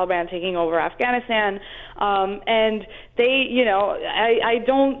of the Taliban taking over Afghanistan. And they,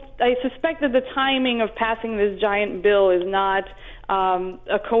 I suspect that the timing of passing this giant bill is not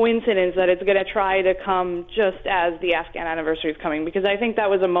a coincidence that it's going to try to come just as the Afghan anniversary is coming, because I think that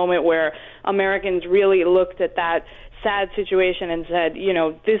was a moment where Americans really looked at that sad situation and said,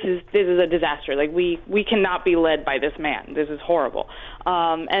 this is a disaster. Like we cannot be led by this man. This is horrible.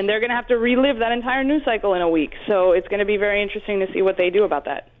 And they're going to have to relive that entire news cycle in a week. So it's going to be very interesting to see what they do about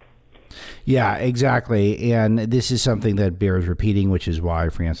that. Yeah, exactly. And this is something that bears repeating, which is why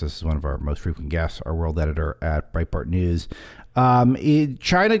Francis is one of our most frequent guests, our world editor at Breitbart News.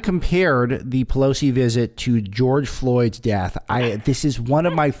 China compared the Pelosi visit to George Floyd's death. This is one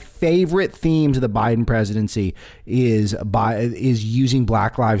of my favorite themes of the Biden presidency is using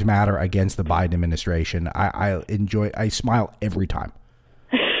Black Lives Matter against the Biden administration. I smile every time.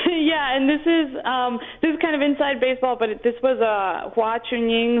 Yeah, and this is kind of inside baseball, but this was Hua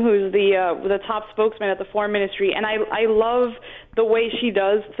Chunying, who's the top spokesman at the Foreign Ministry, and I love the way she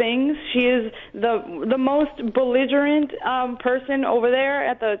does things. She is the most belligerent person over there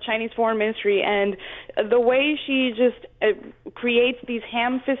at the Chinese Foreign Ministry, and the way she just creates these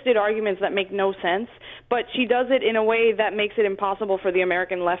ham-fisted arguments that make no sense, but she does it in a way that makes it impossible for the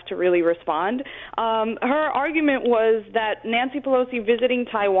American left to really respond. Her argument was that Nancy Pelosi visiting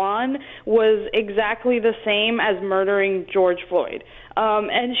Taiwan was exactly the same as murdering George Floyd.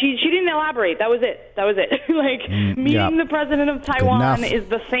 And she didn't elaborate. That was it. Meeting the president of Taiwan is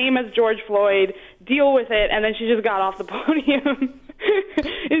the same as George Floyd. Deal with it. And then she just got off the podium.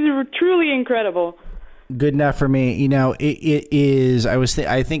 It's truly incredible. Good enough for me. It is.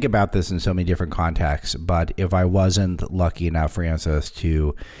 I think about this in so many different contexts, but if I wasn't lucky enough, Francis,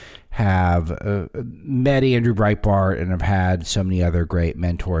 to have met Andrew Breitbart and have had so many other great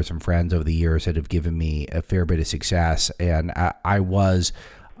mentors and friends over the years that have given me a fair bit of success, and I was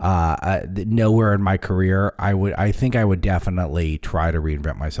nowhere in my career, I think I would definitely try to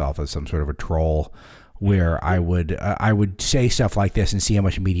reinvent myself as some sort of a troll, where I would say stuff like this and see how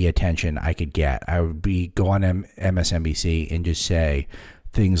much media attention I could get. I would go on MSNBC and just say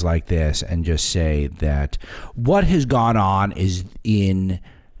things like this and just say that what has gone on is in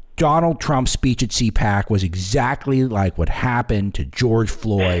Donald Trump's speech at CPAC was exactly like what happened to George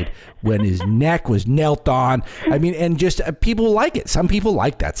Floyd when his neck was knelt on. I mean, and just people like it. Some people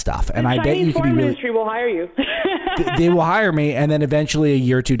like that stuff. And I bet you could be really... Ministry will hire you. They will hire me, and then eventually a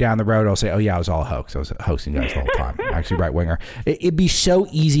year or two down the road, I'll say, oh, yeah, it was all a hoax. I was hosting you guys the whole time. I'm actually right-winger. It'd be so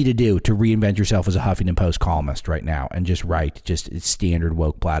easy to do, to reinvent yourself as a Huffington Post columnist right now and just write just standard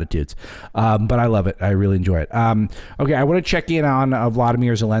woke platitudes. But I love it. I really enjoy it. Okay, I want to check in on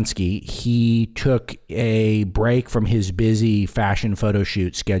Vladimir Zelensky. He took a break from his busy fashion photo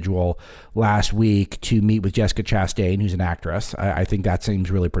shoot schedule last week to meet with Jessica Chastain, who's an actress. I think that seems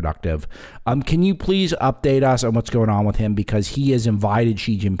really productive. Can you please update us on what's going on with him? Because he has invited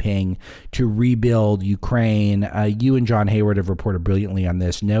Xi Jinping to rebuild Ukraine. You and John Hayward have reported brilliantly on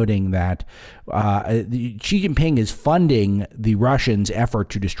this, noting that Xi Jinping is funding the Russians' effort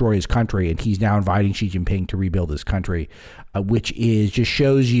to destroy his country, and he's now inviting Xi Jinping to rebuild his country, which just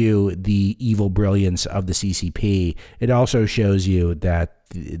shows you the evil brilliance of the CCP. It also shows you that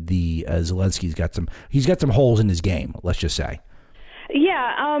the Zelensky's got some holes in his game, let's just say. Yeah,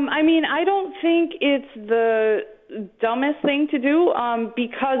 I mean, I don't think it's the dumbest thing to do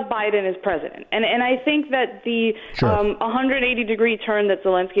because Biden is president. And I think that the 180-degree turn that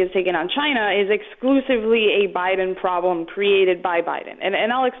Zelensky has taken on China is exclusively a Biden problem created by Biden.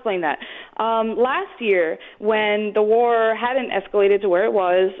 And I'll explain that. Last year, when the war hadn't escalated to where it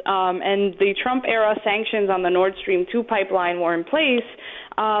was and the Trump-era sanctions on the Nord Stream 2 pipeline were in place,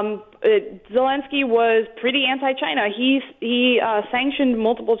 Zelensky was pretty anti-China. He sanctioned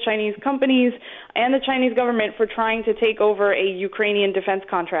multiple Chinese companies and the Chinese government for trying to take over a Ukrainian defense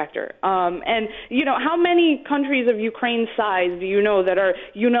contractor. And, how many countries of Ukraine's size do you know that are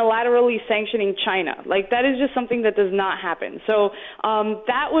unilaterally sanctioning China? Like, that is just something that does not happen. So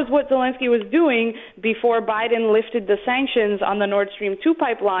that was what Zelensky was doing before Biden lifted the sanctions on the Nord Stream 2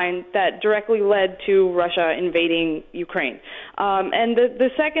 pipeline that directly led to Russia invading Ukraine. And the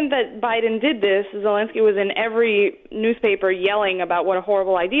second that Biden did this, Zelensky was in every newspaper yelling about what a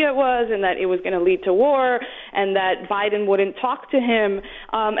horrible idea it was and that it was going to lead to war and that Biden wouldn't talk to him,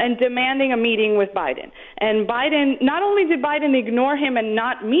 and demanding a meeting with Biden. And Biden, not only did Biden ignore him and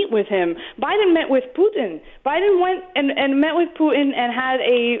not meet with him, Biden met with Putin. Biden went and met with Putin and had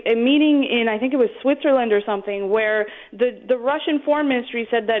a meeting in, I think it was Switzerland or something, where the Russian Foreign Ministry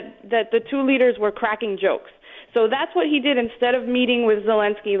said that the two leaders were cracking jokes. So that's what he did instead of meeting with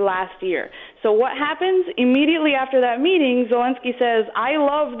Zelensky last year. So what happens? Immediately after that meeting, Zelensky says, I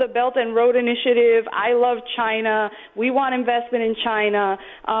love the Belt and Road Initiative. I love China. We want investment in China.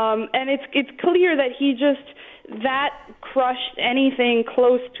 And it's clear that that crushed anything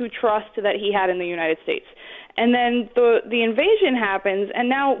close to trust that he had in the United States. And then the invasion happens, and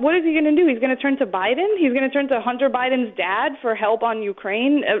now what is he going to do? He's going to turn to Biden? He's going to turn to Hunter Biden's dad for help on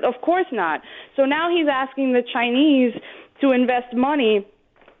Ukraine? Of course not. So now he's asking the Chinese to invest money.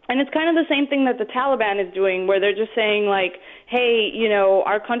 And it's kind of the same thing that the Taliban is doing, where they're just saying, like, hey,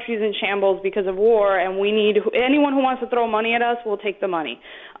 our country's in shambles because of war, and we need anyone who wants to throw money at us, we'll take the money.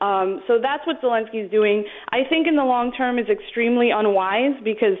 So that's what Zelensky's doing. I think in the long term is extremely unwise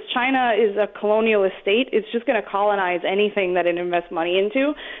because China is a colonialist state. It's just going to colonize anything that it invests money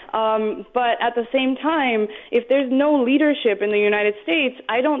into. But at the same time, if there's no leadership in the United States,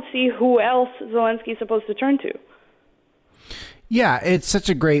 I don't see who else Zelensky's supposed to turn to. Yeah, it's such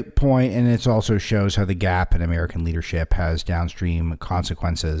a great point, and it also shows how the gap in American leadership has downstream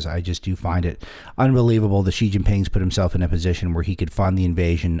consequences. I just do find it unbelievable that Xi Jinping's put himself in a position where he could fund the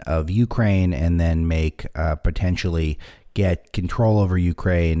invasion of Ukraine and then potentially get control over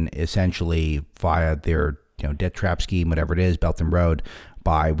Ukraine essentially via their debt trap scheme, whatever it is, Belt and Road,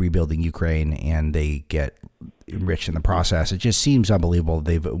 by rebuilding Ukraine, and they get enriched in the process. It just seems unbelievable.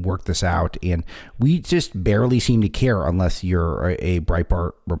 They've worked this out, and we just barely seem to care unless you're a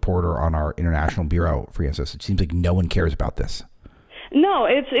Breitbart reporter on our international bureau, Francis. It seems like no one cares about this. No,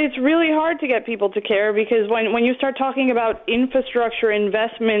 it's really hard to get people to care because when you start talking about infrastructure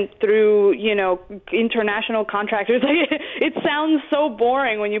investment through, international contractors, it sounds so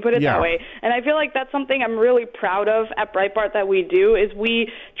boring when you put it that way. And I feel like that's something I'm really proud of at Breitbart that we do is we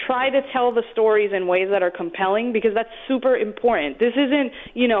try to tell the stories in ways that are compelling because that's super important. This isn't,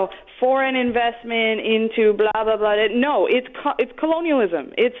 foreign investment into blah, blah, blah. No, it's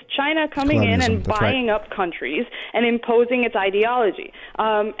colonialism. It's China coming in and buying up countries and imposing its ideology.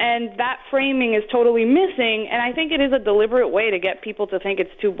 And that framing is totally missing, and I think it is a deliberate way to get people to think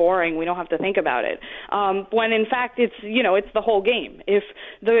it's too boring. We don't have to think about it. When in fact it's the whole game. If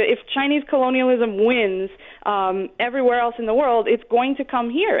Chinese colonialism wins everywhere else in the world, it's going to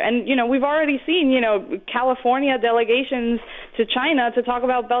come here. And we've already seen California delegations to China to talk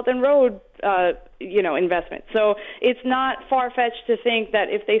about Belt and Road investment. So it's not far-fetched to think that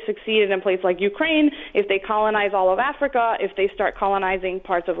if they succeed in a place like Ukraine, if they colonize all of Africa, if they start colonizing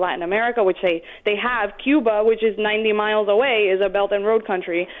parts of Latin America, which they have, Cuba, which is 90 miles away, is a Belt and Road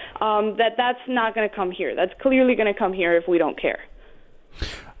country, that's not going to come here. That's clearly going to come here if we don't care.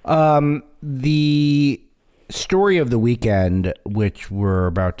 The story of the weekend, which we're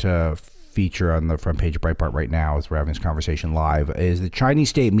about to feature on the front page of Breitbart right now as we're having this conversation live, is the Chinese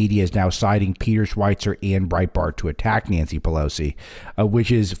state media is now citing Peter Schweizer and Breitbart to attack Nancy Pelosi, which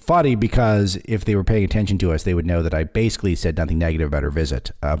is funny because if they were paying attention to us, they would know that I basically said nothing negative about her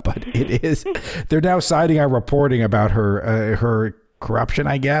visit. But it is, they're now citing our reporting about her corruption,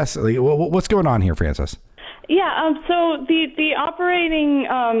 I guess. What's going on here, Francis? Yeah, so the operating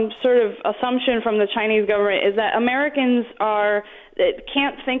sort of assumption from the Chinese government is that Americans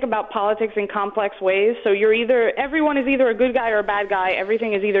can't think about politics in complex ways. So everyone is either a good guy or a bad guy.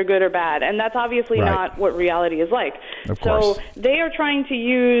 Everything is either good or bad, and that's obviously not what reality is like. Of course. So they are trying to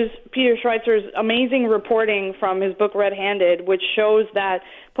use Peter Schweizer's amazing reporting from his book Red-Handed, which shows that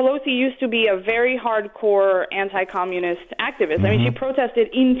Pelosi used to be a very hardcore anti-communist activist. Mm-hmm. I mean, she protested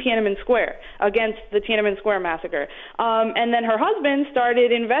in Tiananmen Square against the Tiananmen Square massacre. And then her husband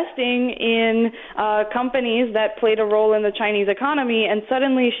started investing in companies that played a role in the Chinese economy, and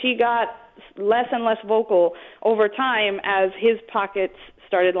suddenly she got less and less vocal over time as his pockets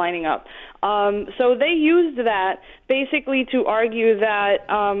started lining up. So they used that basically to argue that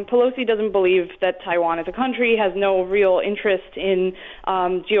Pelosi doesn't believe that Taiwan is a country, has no real interest in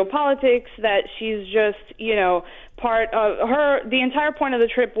geopolitics, that she's just, part of the entire point of the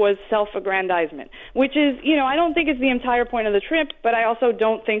trip was self-aggrandizement, which is, I don't think it's the entire point of the trip, but I also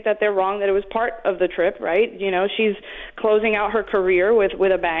don't think that they're wrong that it was part of the trip, right? She's closing out her career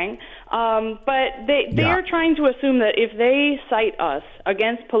with a bang. But they are trying to assume that if they cite us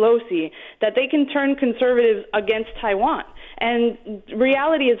against Pelosi, that they can turn conservatives against Taiwan. And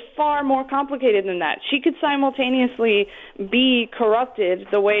reality is far more complicated than that. She could simultaneously be corrupted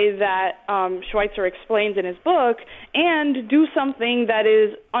the way that Schweitzer explains in his book and do something that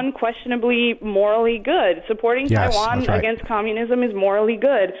is unquestionably morally good. Supporting Taiwan against communism is morally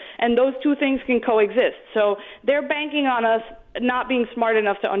good. And those two things can coexist. So they're banking on us not being smart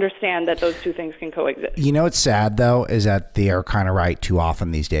enough to understand that those two things can coexist. What's sad, though, is that they are kind of right too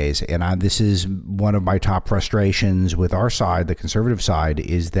often these days. And this is one of my top frustrations with our side, the conservative side,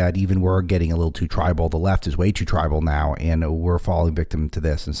 is that even we're getting a little too tribal. The left is way too tribal now, and we're falling victim to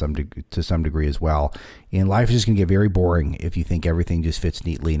this to some degree as well. And life is just going to get very boring if you think everything just fits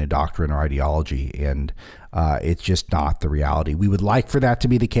neatly in a doctrine or ideology. And it's just not the reality. We would like for that to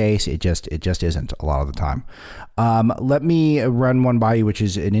be the case. It just isn't a lot of the time. Let me run one by you, which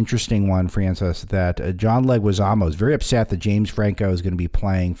is an interesting one, Francis, that John Leguizamo is very upset that James Franco is going to be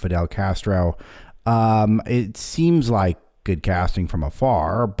playing Fidel Castro. It seems like good casting from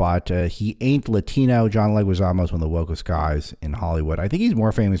afar, but he ain't Latino. John Leguizamo is one of the wokest guys in Hollywood. I think he's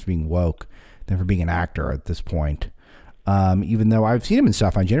more famous for being woke than for being an actor at this point. Even though I've seen him in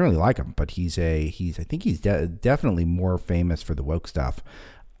stuff, I generally like him, but I think he's definitely more famous for the woke stuff.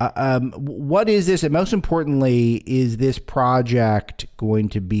 What is this? And most importantly, is this project going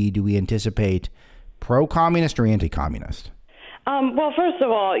to be, do we anticipate pro-communist or anti-communist? Well, first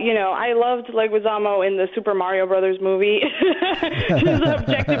of all, I loved Leguizamo in the Super Mario Brothers movie. Which is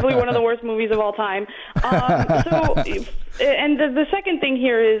objectively one of the worst movies of all time. And the second thing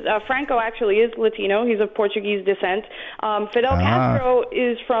here is Franco actually is Latino. He's of Portuguese descent. Fidel Castro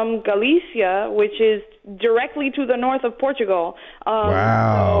is from Galicia, which is directly to the north of Portugal.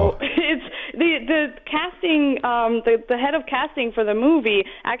 Wow. So it's the casting, the head of casting for the movie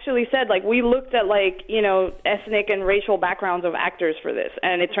actually said, we looked at, ethnic and racial backgrounds of actors for this.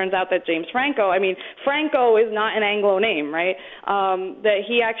 And it turns out that James Franco, Franco is not an Anglo name, right? That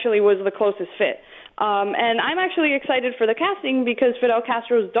he actually was the closest fit. And I'm actually excited for the casting because Fidel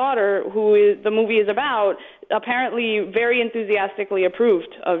Castro's daughter, who the movie is about, apparently very enthusiastically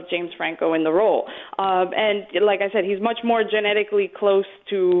approved of James Franco in the role. And like I said, he's much more genetically close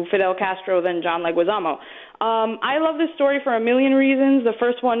to Fidel Castro than John Leguizamo. I love this story for a million reasons. The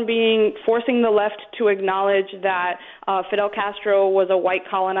first one being forcing the left to acknowledge that Fidel Castro was a white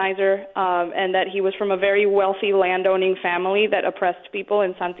colonizer and that he was from a very wealthy landowning family that oppressed people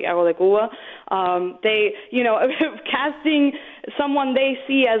in Santiago de Cuba. They, casting someone they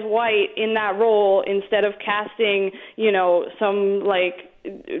see as white in that role instead of casting, some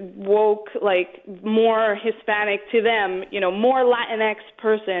woke, more Hispanic to them, more Latinx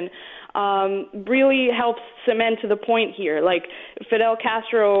person, really helps cement to the point here. Fidel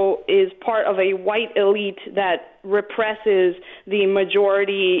Castro is part of a white elite that represses the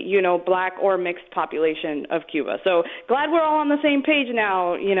majority, black or mixed population of Cuba. So glad we're all on the same page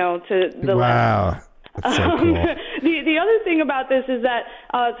now, to the left. That's so cool. The other thing about this is that,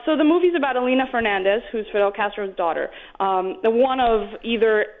 so the movie's about Elena Fernandez, who's Fidel Castro's daughter. One of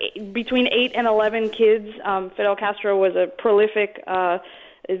either between 8 and 11 kids. Fidel Castro was a prolific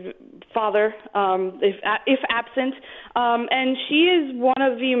father, if absent. And she is one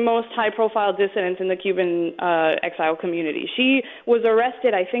of the most high-profile dissidents in the Cuban exile community. She was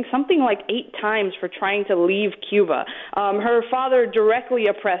arrested, I think, something like 8 times for trying to leave Cuba. Her father directly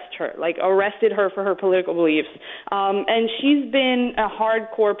oppressed her, arrested her for her political beliefs. And she's been a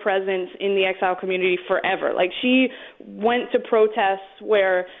hardcore presence in the exile community forever. She went to protests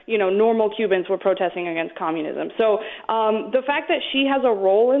where, normal Cubans were protesting against communism. So the fact that she has a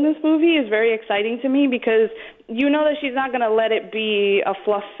role in this movie is very exciting to me because that she's not going to let it be a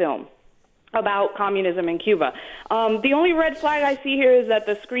fluff film about communism in Cuba. The only red flag I see here is that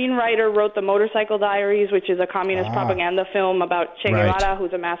the screenwriter wrote The Motorcycle Diaries, which is a communist propaganda film about Che Guevara,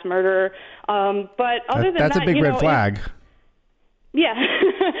 who's a mass murderer. But other than that's that, a big red flag. Yeah,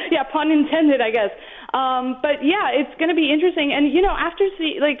 yeah, pun intended, I guess. But yeah, it's going to be interesting. And after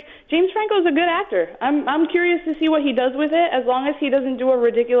James Franco's a good actor. I'm curious to see what he does with it. As long as he doesn't do a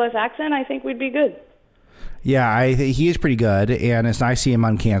ridiculous accent, I think we'd be good. Yeah, he is pretty good, and it's nice to see him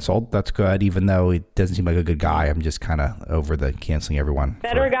uncanceled. That's good, even though he doesn't seem like a good guy. I'm just kind of over the canceling everyone.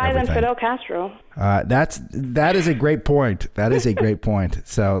 Better guy than Fidel Castro. That is a great point. That is a great point.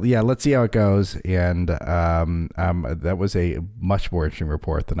 So, yeah, let's see how it goes. And that was a much more interesting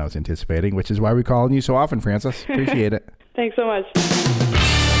report than I was anticipating, which is why we call on you so often, Francis. Appreciate it. Thanks so much.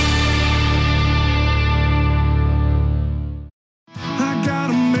 I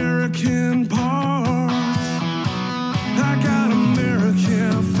got American parts. I got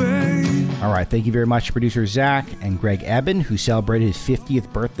American faith. All right. Thank you very much to producer Zach and Greg Abbott, who celebrated his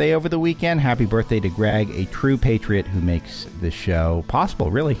 50th birthday over the weekend. Happy birthday to Greg, a true patriot who makes this show possible,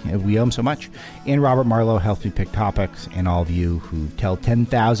 really. We owe him so much. And Robert Marlowe helps me pick topics, and all of you who tell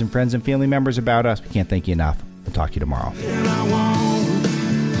 10,000 friends and family members about us. We can't thank you enough. We'll talk to you tomorrow.